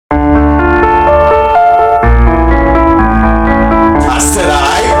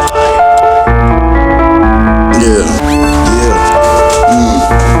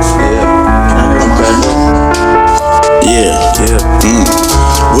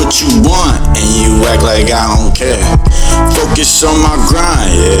you act like I don't care. Focus on my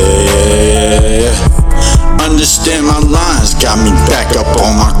grind, yeah. Understand my lines, got me back up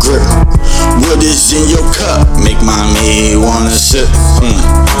on my grip. What is in your cup, make me wanna sip.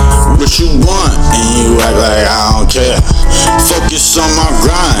 What you want, and you act like I don't care. Focus on my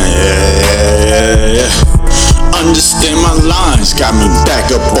grind, yeah. Understand my lines, got me back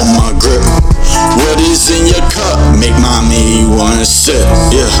up on my grip. What is in your cup, make me wanna sip,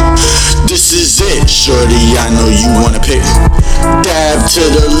 yeah. This is it, shorty, I know you wanna pick. Dab to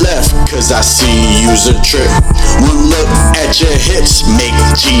the left, cause I see you's a trip. One look at your hips, make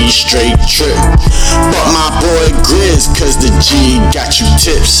G straight trip. But my boy Grizz, cause the G got you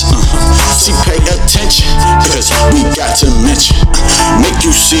tips. See, pay attention, cause we got to mention. Make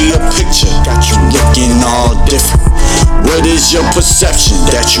you see a picture, got you looking all different. What is your perception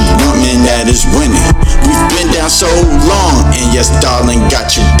that you woman that is winning? We've been down so long, and yes, darling,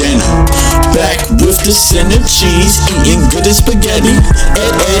 got you dinner. Back with the center cheese, eating good as spaghetti.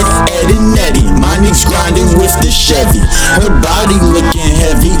 Ed and Eddie, my niece grinding with the Chevy. Her body looking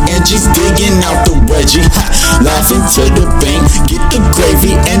heavy, and she's digging out the wedgie. Laughing to the bank, get the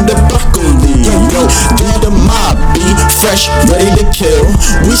gravy and the broccoli. Yo, do the mob, be fresh, ready to kill.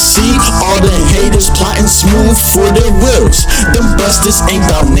 We see all the haters plotting smooth for their wills. Them busters ain't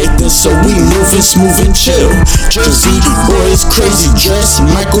about Nathan, so we moving smooth and chill. Jersey boys crazy dress,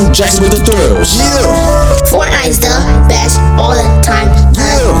 Michael Jackson with the thrills. Yeah. Fortnite's the best all the time.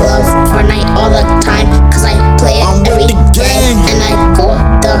 I love Fortnite all the time, cause I play it every day, and I go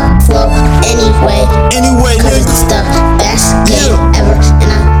the flow anyway. Cause it's the best game ever, and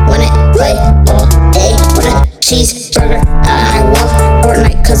I wanna play all day with a cheeseburger. I love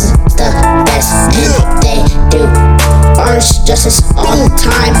Fortnite cause it's the best, and they do orange justice all the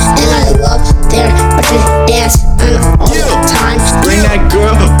time, and I love their retro dance all the time. Bring that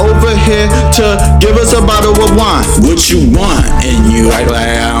girl over here to give us a bottle of wine. What you want, and you act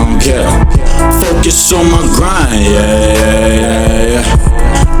like I don't care. Focus on my grind, yeah.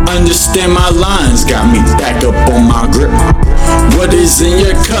 Understand my lines, got me back up on my grip. What is in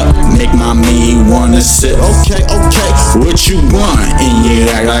your cup, make me wanna sip. Okay. What you want, and you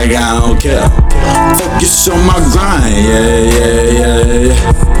act like I don't care. Focus on my grind, yeah.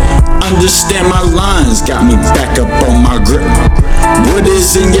 Understand my lines, got me back up on my grip. What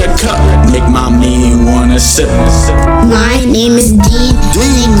is in your cup, make me wanna sip. My name is Dean,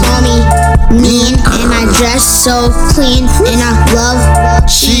 they call me mean, and I dress so clean, and I love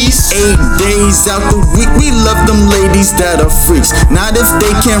cheese. 8 days out the week, we love them ladies that are freaks. Not if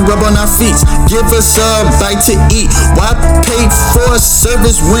they can't rub on our feet, give us a bite to eat. Why pay for a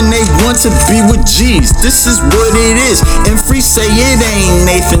service when they want to be with G's? This is what it is, and Free say it ain't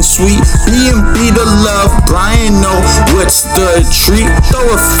Nathan Sweet. B&B the love, Brian know what's the treat. Throw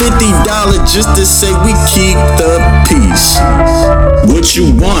a $50 just to say we keep the peace. What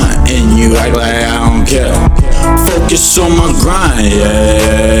you want, and you act like I don't care. Focus on my grind,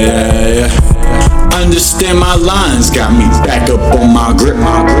 yeah. Understand my lines, got me back up on my grip.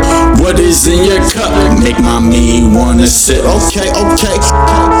 What is in your cup, make me wanna sip. Okay.